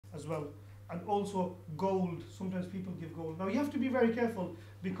well. And also gold, sometimes people give gold. Now you have to be very careful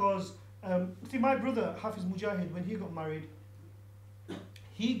because, see, my brother, Hafiz Mujahid, when he got married,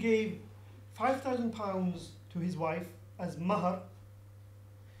 he gave £5,000 to his wife as mahar,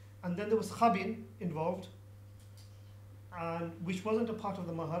 and then there was khabin involved, and which wasn't a part of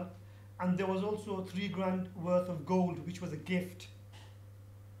the mahar, and there was also 3 grand worth of gold, which was a gift.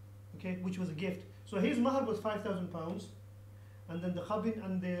 Okay, which was a gift. So his mahar was £5,000, and then the khabin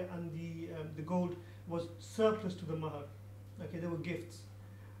and the gold was surplus to the mahar. Okay, they were gifts.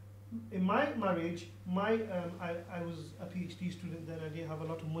 In my marriage, I was a PhD student then. I didn't have a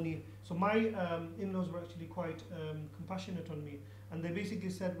lot of money, so my in-laws were actually quite compassionate on me, and they basically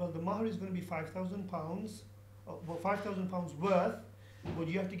said, well, the mahar is going to be £5,000, well, £5,000 worth, but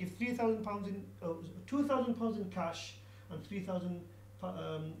you have to give £3,000 in £2,000 in cash and 3,000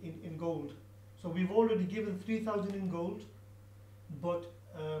 in gold. So we've already given 3,000 in gold, but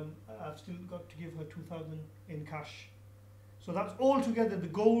I've still got to give her 2,000 in cash. So that's all together,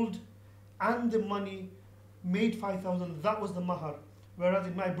 the gold and the money made 5,000. That was the mahar. Whereas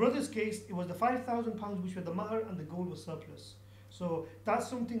in my brother's case, it was the £5,000 which were the mahar, and the gold was surplus. So that's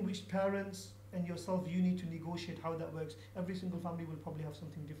something which parents and yourself, you need to negotiate how that works. Every single family will probably have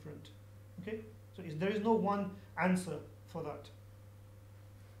something different. Okay? So there is no one answer for that.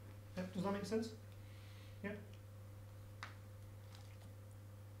 Yeah, does that make sense? Yeah?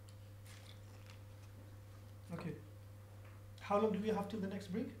 Okay. How long do we have till the next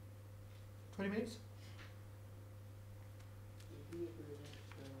break? 20 minutes?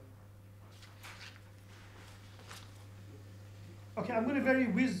 Okay, I'm going to very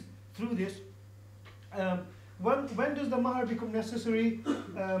whiz through this. When does the mahar become necessary?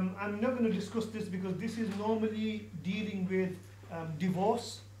 I'm not going to discuss this because this is normally dealing with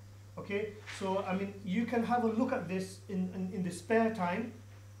divorce. Okay, so I mean, you can have a look at this in the spare time,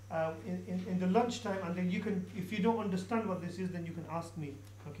 in the lunch time, and then you can, if you don't understand what this is, then you can ask me.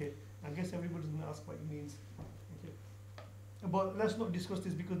 Okay, I guess everybody's going to ask what it means. Okay, but let's not discuss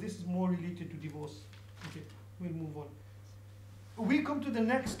this because this is more related to divorce. Okay, we'll move on. We come to the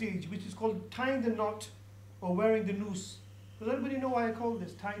next stage, which is called tying the knot or wearing the noose. Does anybody know why I call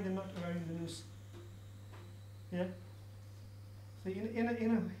this tying the knot or wearing the noose? Yeah. So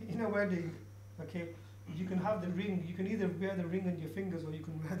in a wedding, okay, you can have the ring. You can either wear the ring on your fingers or you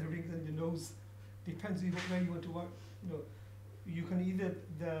can wear the ring on your nose. Depends on where you want to work. You know, you can either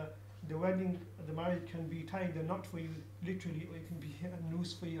the wedding, the marriage can be tying the knot for you literally, or it can be a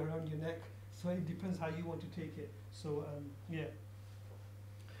noose for you around your neck. So it depends how you want to take it. So yeah.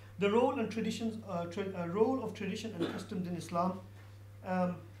 The role and traditions, role of tradition and customs in Islam.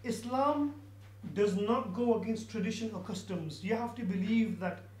 Islam does not go against tradition or customs. You have to believe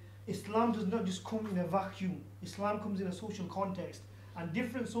that Islam does not just come in a vacuum. Islam comes in a social context, and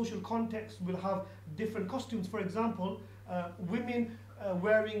different social contexts will have different costumes. For example, women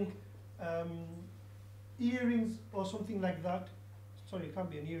wearing earrings or something like that. Sorry, it can't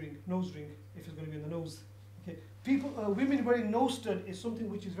be an earring, nose ring, if it's going to be in the nose. Okay, women wearing nose stud is something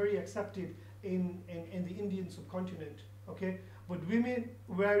which is very accepted in the Indian subcontinent. Okay, but women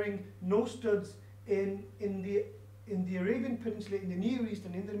wearing nose studs in the Arabian Peninsula, in the Near East,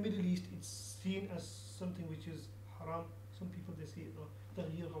 and in the Middle East, it's seen as something which is haram. Some people, they see it,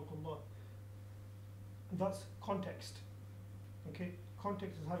 that's context. Okay,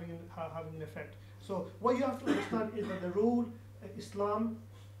 context is having an effect. So what you have to understand is that the role Islam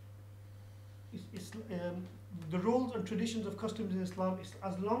is the roles and traditions of customs in Islam is,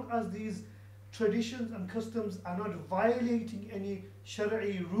 as long as these traditions and customs are not violating any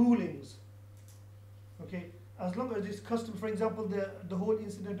Shari'i rulings. Okay, as long as this custom, for example, the whole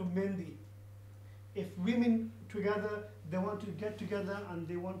incident of Mendi, if women together, they want to get together and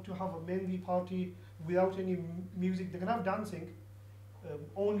they want to have a Mendi party without any music, they can have dancing,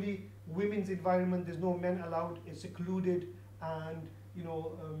 only women's environment, there's no men allowed, it's secluded, and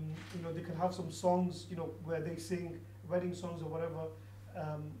they can have some songs, where they sing wedding songs or whatever,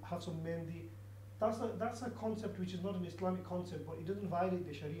 have some Mendi. That's a concept which is not an Islamic concept, but it doesn't violate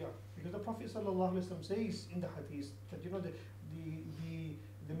the Sharia, because the Prophet ﷺ says in the Hadith that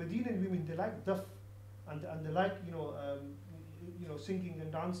the Medinan women, they like daf, and they like singing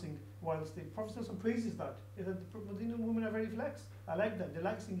and dancing, whilst the Prophet ﷺ praises that. The Medinan women are very flex. I like that. They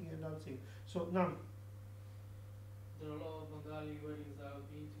like singing and dancing. So now, there are a lot of Bengali weddings that I've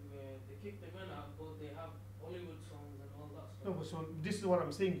been to where they kick the men out, but they have Bollywood songs and all that stuff. No, so this is what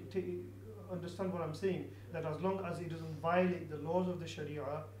I'm saying. Understand what I'm saying, that as long as it doesn't violate the laws of the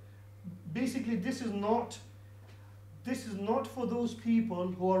Sharia, basically this is not for those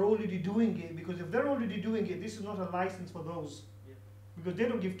people who are already doing it, because if they're already doing it, this is not a license for those. Yeah. because they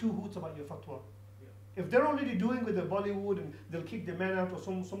don't give two hoots about your fatwa. Yeah. If they're already doing with the Bollywood and they'll kick the men out, or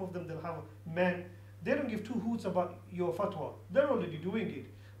some of them they'll have men, they don't give two hoots about your fatwa. They're already doing it.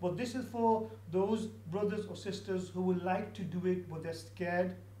 But this is for those brothers or sisters who would like to do it, but they're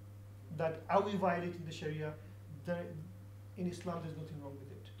scared that are we violating the Sharia? In Islam, there's nothing wrong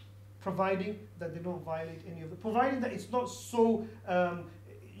with it, providing that they don't violate any of the. Providing that it's not so,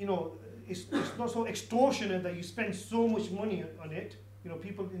 it's not so extortionate that you spend so much money on it.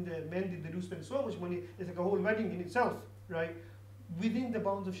 People in the men, they do spend so much money. It's like a whole wedding in itself, right? Within the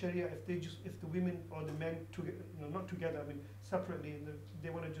bounds of Sharia, if the women or the men not together, separately, and they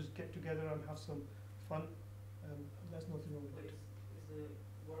want to just get together and have some fun, there's nothing wrong with it.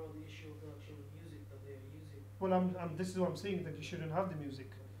 What about the issue of the actual music that they're using? Well, this is what I'm saying, that you shouldn't have the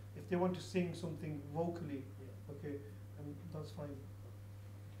music. If they want to sing something vocally, okay, that's fine.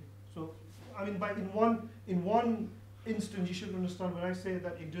 Okay. So, but in one instance, you should understand when I say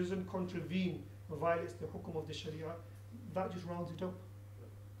that it doesn't contravene or violates the hukum of the Sharia, that just rounds it up.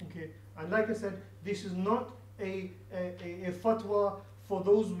 Okay, and like I said, this is not a fatwa for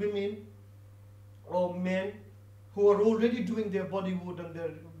those women or men who are already doing their Bollywood and their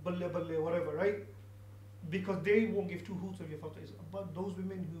balle balle, whatever, right? Because they won't give two hoots of your fatwa. It's about those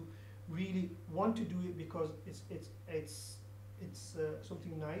women who really want to do it because it's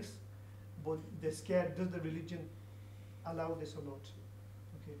something nice, but they're scared. Does the religion allow this or not?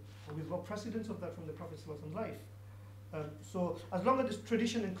 Okay, and we've got precedence of that from the Prophet's life. So as long as this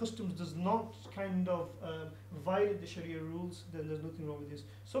tradition and customs does not kind of violate the Sharia rules, then there's nothing wrong with this.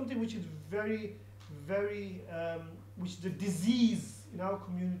 Something which is very, very, which is a disease in our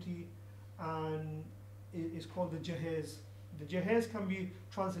community, and is called the jahez. The jahez can be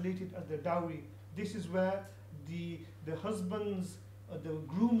translated as the dowry. This is where the husband's, the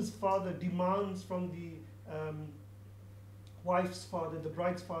groom's father demands from the wife's father, the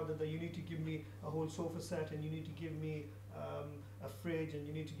bride's father, that you need to give me a whole sofa set, and you need to give me a fridge, and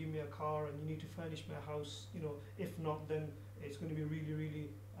you need to give me a car, and you need to furnish my house. If not, then it's going to be really, really.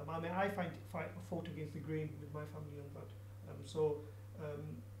 I fought against the grain with my family on that.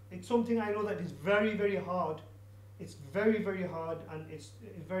 It's something I know that is very, very hard. It's very, very hard, and it's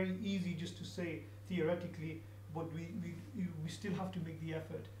very easy just to say theoretically, but we still have to make the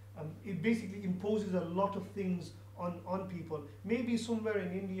effort. It basically imposes a lot of things on people. Maybe somewhere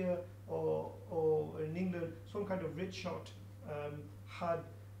in India or in England, some kind of rich shot had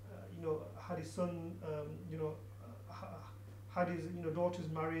his son, had his daughter's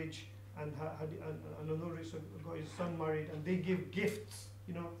marriage, and another rich son got his son married, and they give gifts.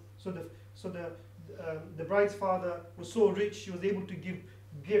 So the bride's father was so rich, she was able to give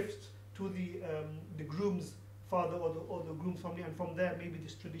gifts to the groom's father or the groom's family, and from there maybe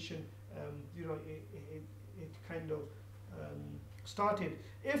this tradition it kind of started.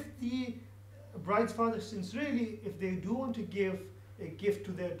 If the bride's father sincerely, if they do want to give a gift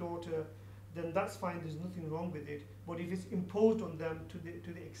to their daughter, then that's fine, there's nothing wrong with it. But if it's imposed on them to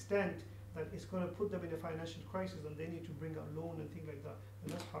the extent that it's going to put them in a financial crisis and they need to bring out loan and things like that,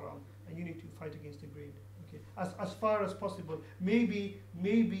 then that's haram, and you need to fight against the grain. Okay, as far as possible. Maybe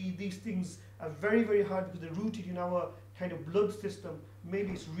these things are very, very hard because they're rooted in our kind of blood system.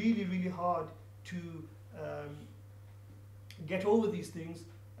 Maybe it's really, really hard to get over these things,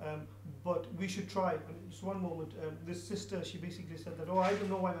 but we should try. Just one moment. This sister, she basically said that, I don't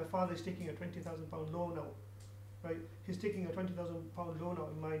know why my father is taking a £20,000 loan now. Right? He's taking a £20,000 loan out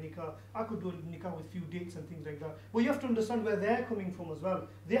in my nikah. I could do a nikah with few dates and things like that. But you have to understand where they're coming from as well.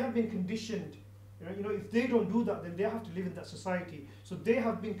 They have been conditioned. If they don't do that, then they have to live in that society. So they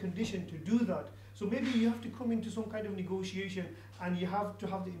have been conditioned to do that. So maybe you have to come into some kind of negotiation, and you have to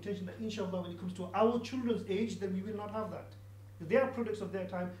have the intention that, inshallah, when it comes to our children's age, then we will not have that. They are products of their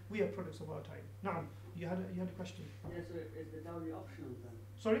time. We are products of our time. Now, you had a question. Yes, so is the dowry optional then?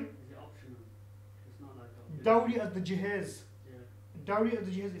 Sorry? Is it optional? It's not like a dowry as the jahez. Yeah. Dowry as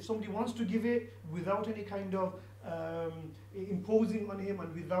the jahez. If somebody wants to give it without any kind of imposing on him,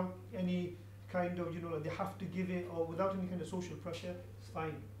 and without any kind of, like they have to give it, or without any kind of social pressure, it's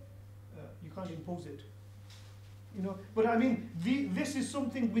fine. You can't impose it. But this is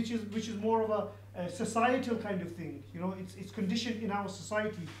something which is more of a societal kind of thing. It's conditioned in our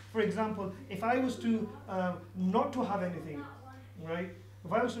society. For example, if I was to not to have anything, right?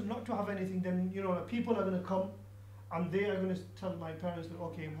 If I was to not to have anything, then people are going to come, and they are going to tell my parents that,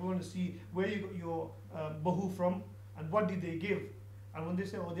 okay, we want to see where you got your bahu from, and what did they give. And when they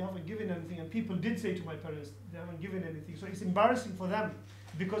say, they haven't given anything, and people did say to my parents, they haven't given anything. So it's embarrassing for them,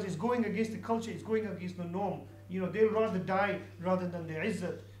 because it's going against the culture, it's going against the norm. They'll rather die rather than their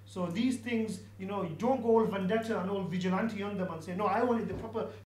izzat. So these things, you know, you don't go all vendetta and all vigilante on them and say, no, I wanted the proper